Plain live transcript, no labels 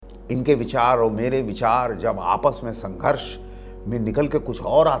इनके विचार और मेरे विचार जब आपस में संघर्ष में निकल के कुछ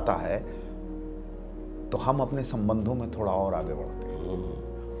और आता है तो हम अपने संबंधों में थोड़ा और आगे बढ़ते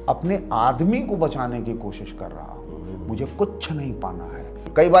हैं। अपने आदमी को बचाने की कोशिश कर रहा हूं, मुझे कुछ नहीं पाना है।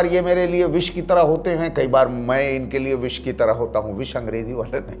 कई बार ये मेरे लिए विष की तरह होते हैं, कई बार मैं इनके लिए विष की तरह होता हूं। विष अंग्रेजी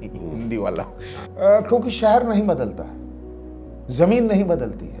वाला नहीं, हिंदी वाला। क्योंकि शहर नहीं बदलता है, जमीन नहीं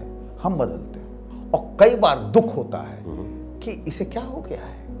बदलती है, हम बदलते हैं। और कई बार दुख होता है कि इसे क्या हो गया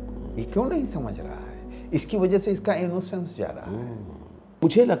है, ये क्यों नहीं समझ रहा है, इसकी वजह से इसका इनोसेंस जा रहा है।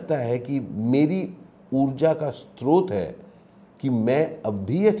 मुझे लगता है कि मेरी ऊर्जा का स्रोत है कि मैं अब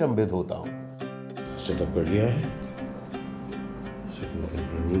भी अचंभित होता हूं। सेटअप कर लिया है,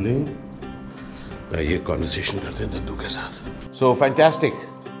 रोलिंग। ये कॉन्वर्सेशन करते हैं दद्दू के साथ। सो फैंटास्टिक,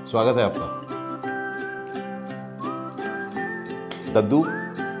 स्वागत है आपका। दद्दू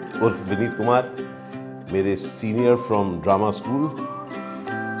उर्फ विनीत कुमार, मेरे senior from drama school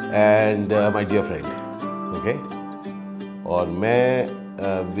and my dear friend. Okay, और मैं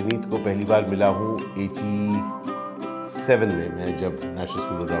विनीत को पहली बार मिला हूँ 87 में, मैं जब नेशनल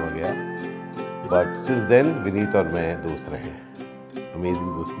स्कूल ऑफ ड्रामा गया। बट सिंस देन विनीत और मैं दोस्त रहे हैं। अमेजिंग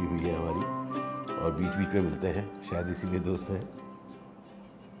दोस्ती हुई है हमारी और बीच बीच में मिलते हैं, शायद इसीलिए दोस्त हैं।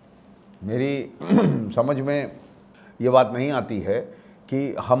 मेरी समझ में ये बात नहीं आती है कि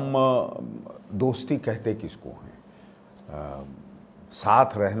हम दोस्ती कहते किसको हैं।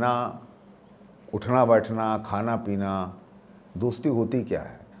 साथ रहना, उठना बैठना, खाना पीना, दोस्ती होती क्या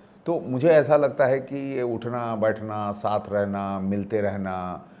है? तो मुझे ऐसा लगता है कि ये उठना बैठना, साथ रहना, मिलते रहना,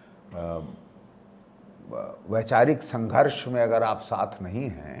 वैचारिक संघर्ष में अगर आप साथ नहीं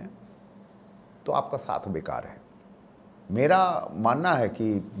हैं तो आपका साथ बेकार है। मेरा मानना है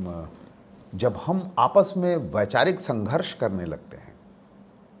कि जब हम आपस में वैचारिक संघर्ष करने लगते हैं,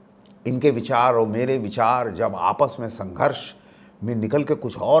 इनके विचार और मेरे विचार जब आपस में संघर्ष में निकल के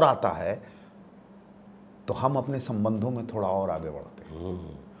कुछ और आता है तो हम अपने संबंधों में थोड़ा और आगे बढ़ते हैं।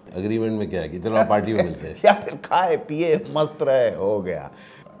 एग्रीमेंट में क्या है कि चलो आप पार्टी में मिलते हैं या फिर खाए पिए मस्त रहे, हो गया।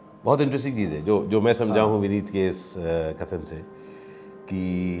 बहुत इंटरेस्टिंग चीज़ है जो मैं समझा हूँ विनीत के इस कथन से कि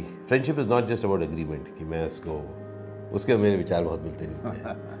friendship is not just about agreement कि मैं उसके मेरे विचार बहुत मिलते हैं,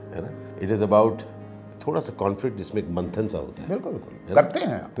 है ना। इट इज़ अबाउट थोड़ा सा कॉन्फ्लिक्ट जिसमें एक मंथन सा होता है। बिल्कुल बिल्कुल करते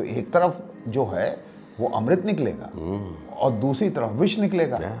हैं तो एक तरफ जो है वो अमृत निकलेगा और दूसरी तरफ विष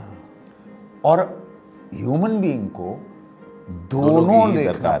निकलेगा। और ह्यूमन बीइंग को दोनों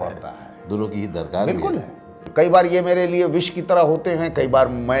देखना पड़ता है, दोनों की ही दरकार बिल्कुल है। कई बार ये मेरे लिए विष की तरह होते हैं, कई बार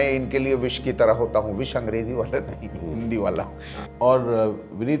मैं इनके लिए विष की तरह होता हूँ। विष अंग्रेजी वाला नहीं, हिंदी वाला। और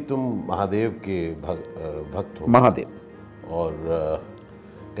विनीत, तुम महादेव के भक्त हो। महादेव। और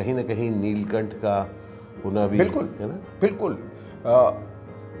कहीं ना कहीं नीलकंठ का होना भी बिल्कुल है ना। बिल्कुल।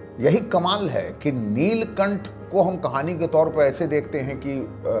 यही कमाल है कि नीलकंठ को हम कहानी के तौर पर ऐसे देखते हैं कि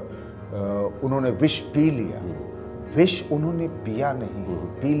उन्होंने विष पी लिया। विष उन्होंने पिया नहीं,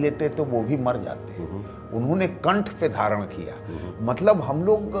 पी लेते तो वो भी मर जाते। उन्होंने कंठ पे धारण किया। मतलब हम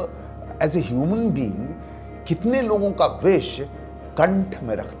लोग एज ए ह्यूमन बीइंग कितने लोगों का विष कंठ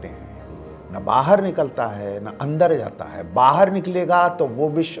में रखते हैं, न बाहर निकलता है न अंदर जाता है। बाहर निकलेगा तो वो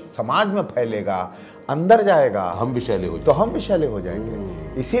विष समाज में फैलेगा, अंदर जाएगा हम विषैले हो तो हम विषैले हो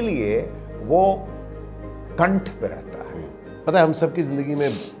जाएंगे। इसीलिए वो कंठ पे रहता है। पता है, हम सबकी जिंदगी में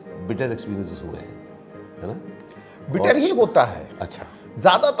बिटर एक्सपीरियंसेस हुए हैं, है ना। बिटर ही होता है। अच्छा,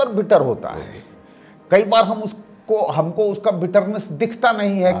 ज्यादातर बिटर होता है। कई बार हमको उसका बिटरनेस दिखता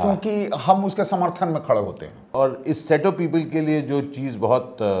नहीं है क्योंकि हम उसके समर्थन में खड़े होते हैं। और इस सेट ऑफ पीपल के लिए जो चीज़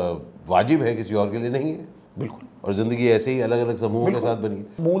बहुत वाजिब है किसी और के लिए नहीं है। बिल्कुल। और जिंदगी ऐसे ही अलग अलग समूहों के साथ बनी।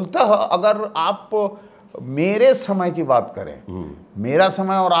 मूलतः अगर आप मेरे समय की बात करें, मेरा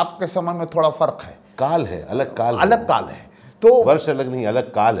समय और आपके समय में थोड़ा फर्क है। काल है, अलग काल है। तो वर्ष अलग नहीं,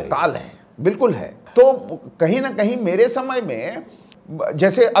 अलग काल है। बिल्कुल है। तो कहीं ना कहीं मेरे समय में,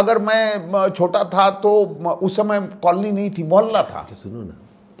 जैसे अगर मैं छोटा था तो उस समय कॉलोनी नहीं थी, मोहल्ला था। अच्छा सुनो ना,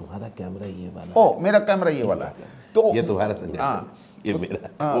 तुम्हारा कैमरा ये वाला। ओ, मेरा कैमरा ये वाला है। तो ये तुम्हारा संज्ञान, ये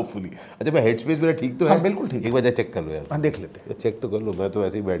मेरा होपफुली। अच्छा, मैं हेड स्पेस मेरा ठीक तो है? हाँ, बिल्कुल ठीक। एक बार चेक कर लो यार। हाँ, देख लेते हैं। चेक तो कर लो, मैं तो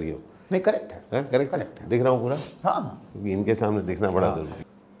ऐसे ही बैठ गया हूँ। नहीं, करेक्ट है। करेक्ट है, दिख रहा हूँ पूरा। हाँ, इनके सामने दिखना बड़ा जरूरी।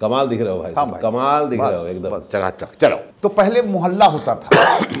 कमाल दिख रहा हो भाई। हाँ भाई, कमाल दिख रहा हो एकदम चकाचक। चलो, तो पहले मोहल्ला होता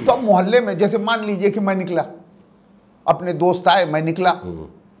था। तो मोहल्ले में जैसे मान लीजिए कि मैं निकला, अपने दोस्त आए, मैं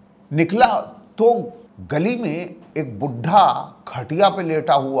निकला तो गली में एक बुढ़ा खटिया पे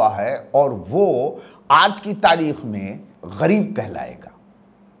लेटा हुआ है और वो आज की तारीख में गरीब कहलाएगा।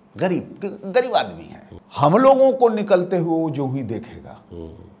 गरीब आदमी है। हम लोगों को निकलते हुए जो ही देखेगा,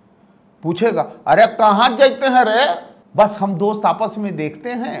 पूछेगा, अरे कहाँ जाते हैं रे? बस हम दोस्त आपस में देखते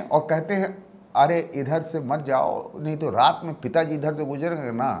हैं और कहते हैं अरे इधर से मत जाओ, नहीं तो रात में पिताजी इधर से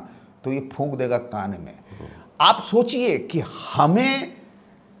गुजरेंगे ना तो ये फूंक देगा कान में। आप सोचिए कि हमें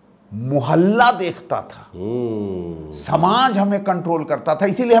मोहल्ला देखता था, समाज हमें कंट्रोल करता था,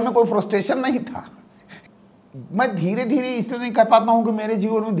 इसीलिए हमें कोई फ्रस्ट्रेशन नहीं था। मैं धीरे धीरे इसलिए नहीं कह पाता हूं कि मेरे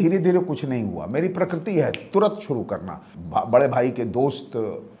जीवन में धीरे धीरे कुछ नहीं हुआ। मेरी प्रकृति है तुरंत शुरू करना। बड़े भाई के दोस्त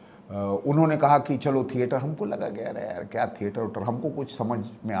उन्होंने कहा कि चलो थिएटर, हमको लगा कि अरे यार क्या थिएटर उटर, हमको कुछ समझ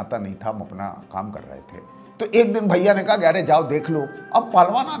में आता नहीं था, हम अपना काम कर रहे थे। तो एक दिन भैया ने कहा कि अरे जाओ देख लो। अब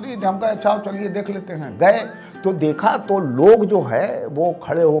पहलवान आदमी थे, हम कहा अच्छा चलिए देख लेते हैं। गए तो देखा तो लोग जो है वो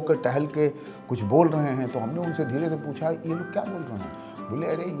खड़े होकर टहल के कुछ बोल रहे हैं। तो हमने उनसे धीरे से पूछा ये लोग क्या बोल रहे हैं? बोले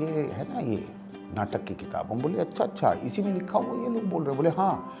अरे ये है ना ये नाटक की किताब। हम बोले अच्छा अच्छा इसी में लिखा हुआ ये लोग बोल रहे हैं? बोले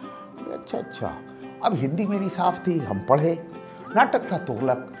हाँ। बोले अच्छा अच्छा। अब हिंदी मेरी साफ थी, हम पढ़े। नाटक था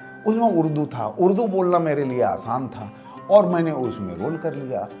तुगलक, उसमें उर्दू था, उर्दू बोलना मेरे लिए आसान था और मैंने उसमें रोल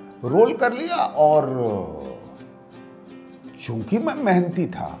कर लिया और चूंकि मैं मेहनती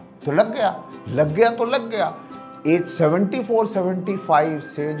था तो लग गया। 74-75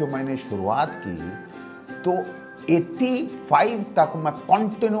 से जो मैंने शुरुआत की तो 85 तक मैं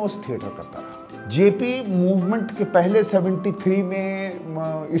कॉन्टिन्यूस थिएटर करता रहा। जेपी मूवमेंट के पहले 73 में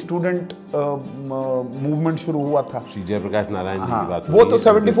स्टूडेंट मूवमेंट शुरू हुआ था। श्री जयप्रकाश नारायण जी की बात, वो तो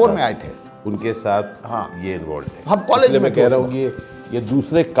 74 में आए थे, उनके साथ ये इन्वॉल्व थे। हम कॉलेज में कह रहा हूँ ये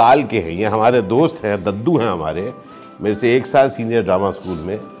दूसरे काल के हैं। ये हमारे दोस्त हैं, दद्दू हैं हमारे, मेरे से 1 साल सीनियर ड्रामा स्कूल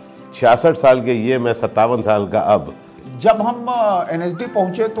में। 66 साल के ये, मैं 57 साल का अब। जब हम NSD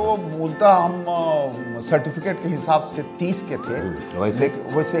पहुंचे तो मूलतः हम सर्टिफिकेट के हिसाब से 30 के थे, वैसे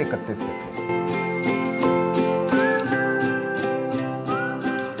 31 के थे।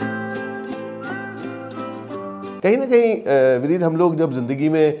 कहीं ना कहीं विनीत, हम लोग जब जिंदगी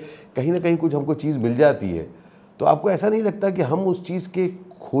में कहीं ना कहीं कुछ हमको चीज़ मिल जाती है तो आपको ऐसा नहीं लगता कि हम उस चीज़ के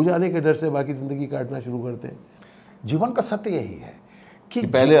खो जाने के डर से बाकी ज़िंदगी काटना शुरू करते हैं? जीवन का सत्य यही है कि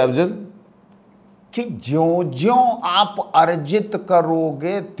पहले अर्जन, कि ज्यों-ज्यों आप अर्जित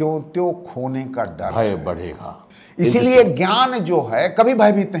करोगे त्यों-त्यों खोने का डर भय बढ़ेगा। इसीलिए ज्ञान जो है कभी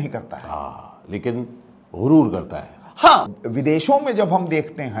भयभीत नहीं करता है। हाँ, लेकिन हुरूर करता है। हाँ, विदेशों में जब हम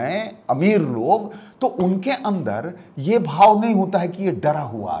देखते हैं अमीर लोग तो उनके अंदर ये भाव नहीं होता है कि ये डरा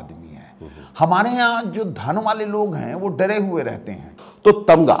हुआ आदमी है। हमारे यहाँ जो धन वाले लोग हैं वो डरे हुए रहते हैं। तो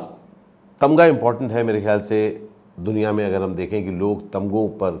तमगा इंपॉर्टेंट है मेरे ख्याल से दुनिया में। अगर हम देखें कि लोग तमगों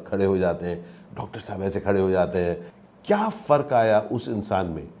पर खड़े हो जाते हैं, डॉक्टर साहब ऐसे खड़े हो जाते हैं, क्या फ़र्क आया उस इंसान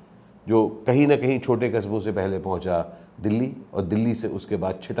में जो कहीं ना कहीं छोटे कस्बों से पहले पहुंचा दिल्ली और दिल्ली से उसके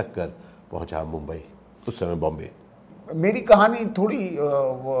बाद छिटक कर पहुंचा मुंबई, उस समय बॉम्बे? मेरी कहानी थोड़ी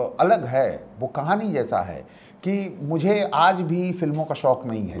अलग है। वो कहानी जैसा है कि मुझे आज भी फिल्मों का शौक़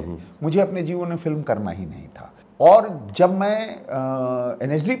नहीं है। मुझे अपने जीवन में फिल्म करना ही नहीं था। और जब मैं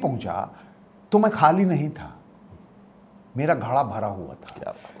NSD पहुंचा तो मैं खाली नहीं था, मेरा घड़ा भरा हुआ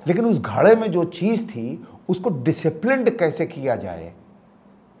था। लेकिन उस घड़े में जो चीज़ थी उसको डिसिप्लिन्ड कैसे किया जाए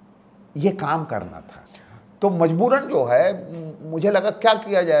ये काम करना था। तो मजबूरन जो है मुझे लगा क्या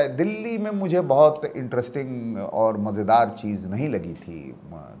किया जाए। दिल्ली में मुझे बहुत इंटरेस्टिंग और मज़ेदार चीज़ नहीं लगी थी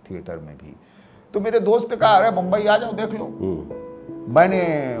थिएटर में भी। तो मेरे दोस्त ने कहा अरे मुंबई आ जाओ देख लो। मैंने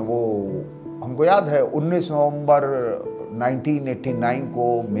हमको याद है 19 नवंबर 1989 को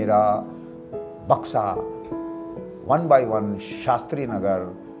मेरा बक्सा 1 by 1 Shastri Nagar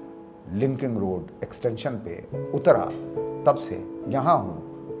linking road extension पे उतरा। तब से यहाँ हूँ,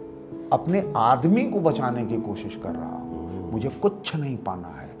 अपने आदमी को बचाने की कोशिश कर रहा हूँ, मुझे कुछ नहीं पाना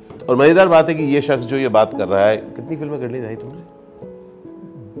है। और मजेदार बात है कि ये शख्स जो ये बात कर रहा है, कितनी फिल्में कर ली भाई तुमने?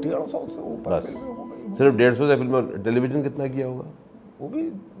 150 से ऊपर बस सिर्फ 150 से फिल्म। टेलीविजन कितना किया होगा? वो भी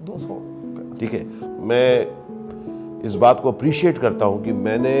 200। ठीक है, मैं इस बात को अप्रिशिएट करता हूँ कि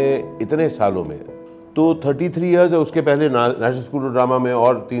मैंने इतने सालों में तो 33 ईयर्स है, उसके पहले नेशनल स्कूल ऑफ ड्रामा में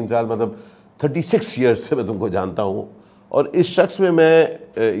और 3 साल, मतलब 36 ईयर्स से मैं तुमको जानता हूँ। और इस शख्स में मैं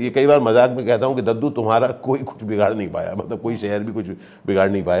ये कई बार मजाक में कहता हूँ कि दद्दू तुम्हारा कोई कुछ बिगाड़ नहीं पाया, मतलब कोई शहर भी कुछ बिगाड़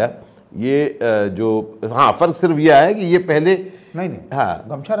नहीं पाया। ये जो हाँ फ़र्क सिर्फ ये आया कि ये पहले नहीं हाँ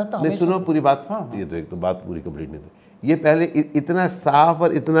गमछा रहता नहीं, सुनो पूरी बात। हाँ। ये तो एक तो बात पूरी कंप्लीट नहीं थी। ये पहले इतना साफ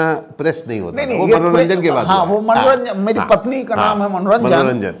और इतना प्रेस नहीं होता। नहीं, वो मनोरंजन के बाद। हाँ, वो मनोरंजन। मेरी पत्नी का नाम है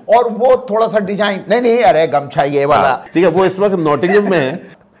मनोरंजन और वो थोड़ा सा डिजाइन नहीं अरे गमछा ये वाला। ठीक है, वो इस वक्त नॉटिंघम में है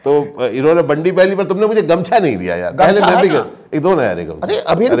तो इन्होंने बंडी पहली पर तुमने मुझे गमछा नहीं दिया यार। पहले मैं भी एक दो ना यार गमछा।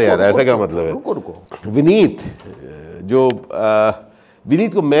 अरे यार ऐसा क्या मतलब है? रुको विनीत, जो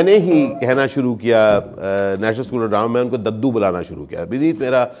विनीत को मैंने ही कहना शुरू किया नेशनल स्कूल ऑफ ड्रामा में, उनको दद्दू बुलाना शुरू किया। विनीत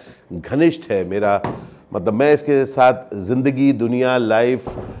मेरा घनिष्ठ है, मेरा मतलब मैं इसके साथ ज़िंदगी, दुनिया, लाइफ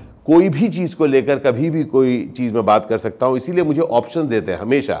कोई भी चीज़ को लेकर कभी भी कोई चीज़ में बात कर सकता हूँ, इसीलिए मुझे ऑप्शन देते हैं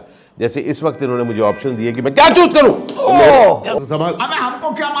हमेशा। जैसे इस वक्त इन्होंने मुझे ऑप्शन दिए कि मैं क्या चूज करूं। तो संभाल। अबे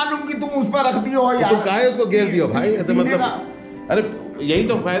हमको क्या मालूम कि तुम उस पर रख दियो हो यार। तुम काहे उसको घेर दियो भाई, तो मतलब अरे यही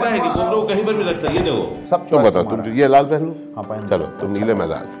तो फायदा है कि कोबरा को कहीं पर भी रख सकते। देखो सब तुम बताओ, तुम ये लाल पहन लो। हाँ पहन। चलो तुम नीले में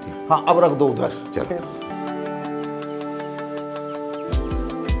लाल, ठीक। हाँ अब रख दो उधर। चलो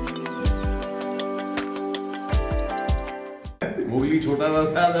मोगली छोटा सा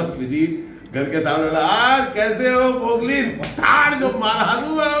था तब विनीत घर के सामने बोला, आज कैसे हो मोगली, ठाड़ जो मारा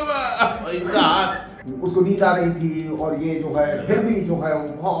उसको नींद आ रही थी और ये जो है फिर भी जो है वो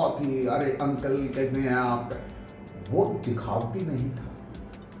बहुत ही, अरे अंकल कैसे हैं आप, वो दिखावटी नहीं था,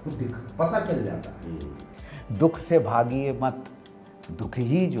 वो पता चल जाता है। दुख से भागिए मत, दुख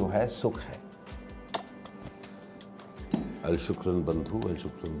ही जो है सुख है। अल शुक्रन बंधु अल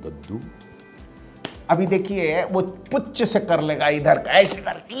शुक्रन दद्दू। अभी देखिए वो पुच्छ से कर लेगा इधर का, ऐसे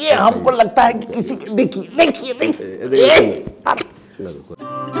कर, ये हमको लगता है कि किसी के, देखिए देखिए देखिए।